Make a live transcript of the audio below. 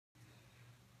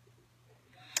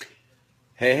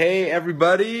Hey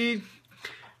everybody!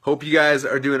 Hope you guys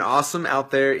are doing awesome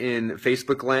out there in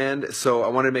Facebook land. So I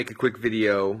wanted to make a quick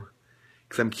video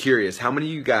because I'm curious, how many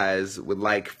of you guys would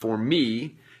like for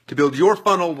me to build your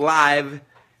funnel live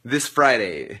this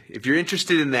Friday? If you're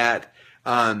interested in that,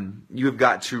 you have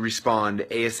got to respond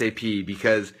ASAP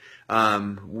because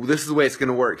this is the way it's going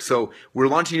to work. So we're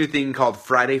launching a new thing called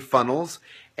Friday Funnels,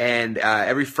 and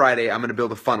every Friday I'm going to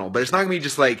build a funnel. But it's not going to be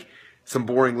just like some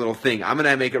boring little thing. I'm going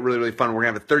to make it really, really fun. We're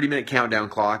going to have a 30-minute countdown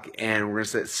clock, and we're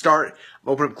going to start,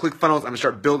 open up ClickFunnels. I'm going to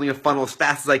start building a funnel as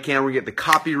fast as I can. We're going to get the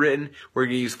copy written. We're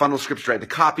going to use funnel scripts to write the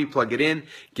copy, plug it in,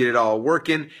 get it all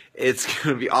working. It's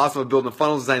going to be awesome. Building the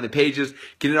funnels, designing the pages,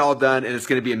 getting it all done, and it's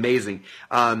going to be amazing.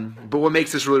 But what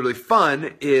makes this really, really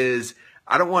fun is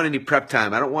I don't want any prep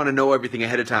time. I don't want to know everything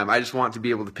ahead of time. I just want to be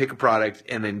able to pick a product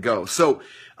and then go. So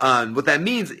what that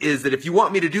means is that if you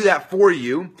want me to do that for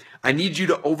you, I need you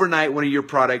to overnight one of your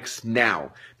products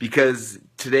now, because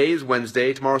today is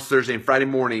Wednesday, tomorrow's Thursday, and Friday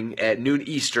morning at noon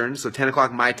Eastern, so 10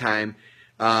 o'clock my time,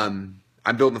 I'm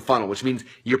building the funnel, which means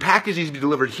your package needs to be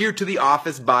delivered here to the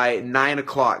office by 9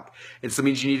 o'clock. And so it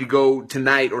means you need to go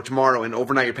tonight or tomorrow and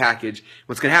overnight your package.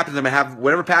 What's going to happen is I'm going to have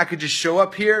whatever packages show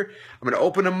up here, I'm going to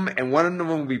open them, and one of them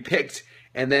will be picked,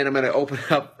 and then I'm going to open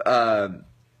up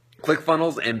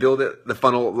ClickFunnels and build the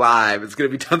funnel live. It's going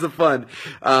to be tons of fun,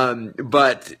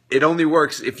 but it only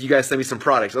works if you guys send me some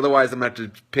products. Otherwise, I'm going to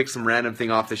have to pick some random thing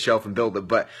off the shelf and build it.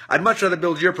 But I'd much rather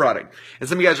build your product. And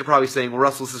some of you guys are probably saying, well,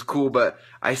 Russell, this is cool, but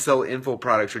I sell info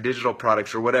products or digital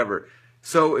products or whatever.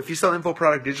 So if you sell info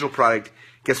product, digital product,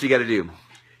 guess what you got to do?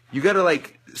 You got to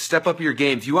like step up your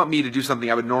game. If you want me to do something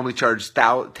I would normally charge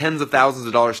tens of thousands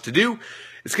of dollars to do,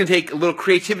 it's going to take a little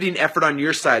creativity and effort on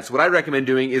your side. So what I recommend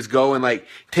doing is go and like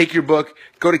take your book,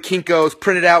 go to Kinko's,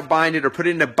 print it out, bind it, or put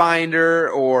it in a binder,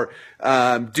 or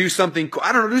do something,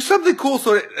 I don't know, do something cool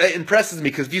so it impresses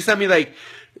me. Because if you send me like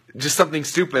just something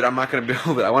stupid, I'm not going to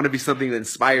build it. I want to be something that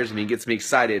inspires me and gets me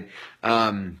excited.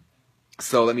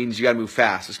 So that means you got to move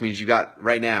fast. This means you got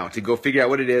right now to go figure out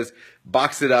what it is,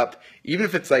 box it up, even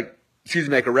if it's like,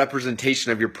 like a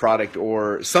representation of your product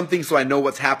or something so I know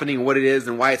what's happening and what it is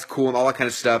and why it's cool and all that kind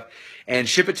of stuff, and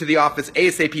ship it to the office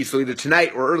ASAP. So either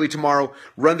tonight or early tomorrow,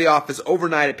 run the office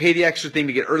overnight, pay the extra thing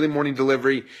to get early morning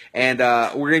delivery, and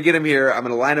we're going to get them here. I'm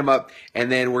going to line them up,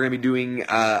 and then we're going to be doing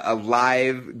a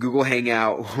live Google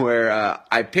Hangout where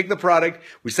I pick the product,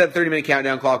 we set a 30-minute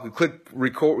countdown clock, we click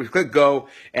record, we click go,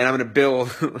 and I'm going to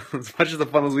build as much of the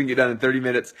funnels we can get done in 30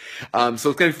 minutes. So it's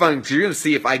going to be fun because you're going to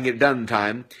see if I can get it done in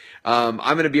time. I'm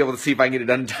going to be able to see if I can get it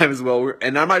done in time as well.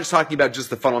 And I'm not just talking about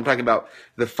just the funnel. I'm talking about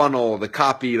the funnel, the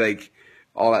copy, like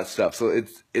all that stuff. So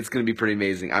it's going to be pretty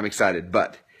amazing. I'm excited,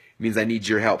 but it means I need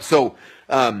your help. So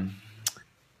how many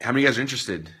of you guys are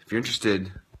interested? If you're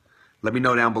interested, let me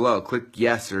know down below. Click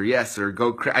yes or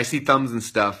go. I see thumbs and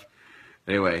stuff.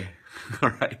 Anyway. All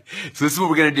right. So this is what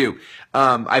we're going to do.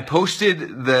 I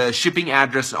posted the shipping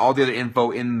address and all the other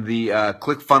info in the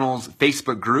ClickFunnels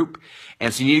Facebook group.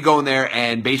 And so you need to go in there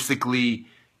and basically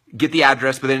get the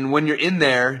address. But then when you're in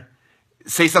there,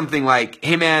 say something like,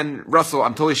 hey man, Russell,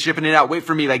 I'm totally shipping it out. Wait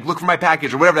for me. Like, look for my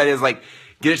package or whatever that is. Like,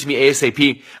 get it to me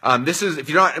ASAP. This is, if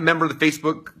you're not a member of the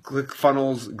Facebook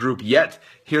ClickFunnels group yet,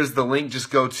 here's the link. Just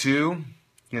go to, you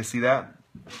guys see that?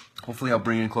 Hopefully I'll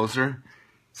bring it in closer.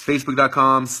 It's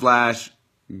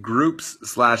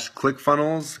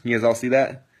facebook.com/groups/ClickFunnels. You guys all see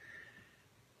that?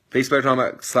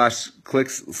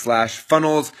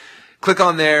 Facebook.com/clicks/funnels. Click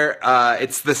on there.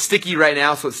 It's the sticky right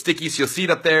now, so it's sticky, so you'll see it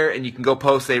up there, and you can go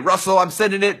post, say, Russell, I'm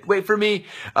sending it, wait for me,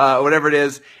 whatever it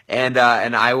is, and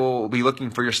I will be looking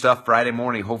for your stuff Friday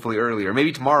morning, hopefully early, or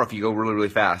maybe tomorrow if you go really, really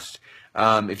fast.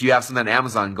 If you have something on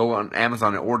Amazon, go on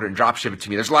Amazon and order and drop ship it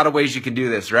to me. There's a lot of ways you can do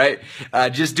this, right?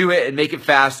 Just do it and make it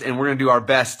fast, and we're going to do our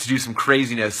best to do some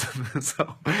craziness.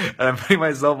 And I'm putting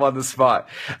myself on the spot.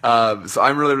 So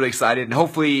I'm really, really excited. And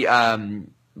hopefully,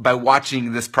 by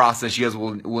watching this process, you guys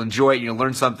will enjoy it. You'll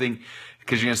learn something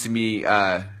because you're going to see me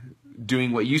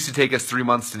doing what used to take us 3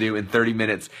 months to do in 30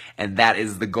 minutes, and that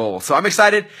is the goal. So I'm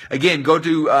excited. Again, go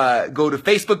to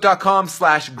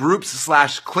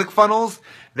facebook.com/groups/ClickFunnels.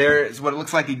 There's what it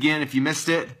looks like again if you missed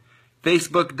it.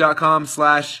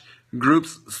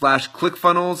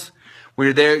 Facebook.com/groups/ClickFunnels. When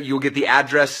you're there, you'll get the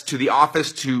address to the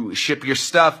office to ship your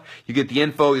stuff. You get the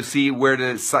info. You'll see where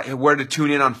to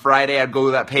tune in on Friday. I'd go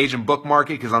to that page and bookmark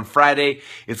it because on Friday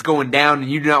it's going down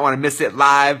and you do not want to miss it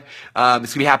live. It's going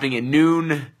to be happening at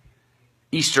noon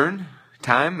Eastern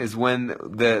time is when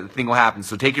the thing will happen.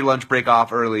 So take your lunch break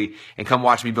off early and come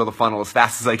watch me build a funnel as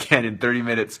fast as I can in 30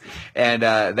 minutes. And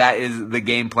that is the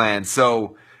game plan.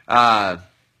 So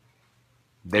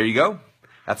there you go.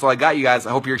 that's all I got, you guys.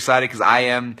 I hope you're excited because I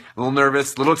am a little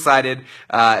nervous, a little excited.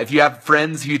 If you have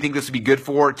friends who you think this would be good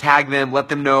for, tag them, let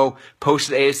them know,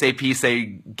 post it ASAP,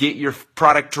 say get your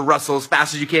product to Russell as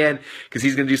fast as you can because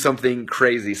he's going to do something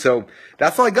crazy. So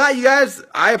that's all I got, you guys.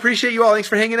 I appreciate you all. Thanks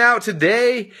for hanging out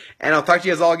today, and I'll talk to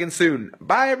you guys all again soon.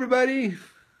 Bye, everybody.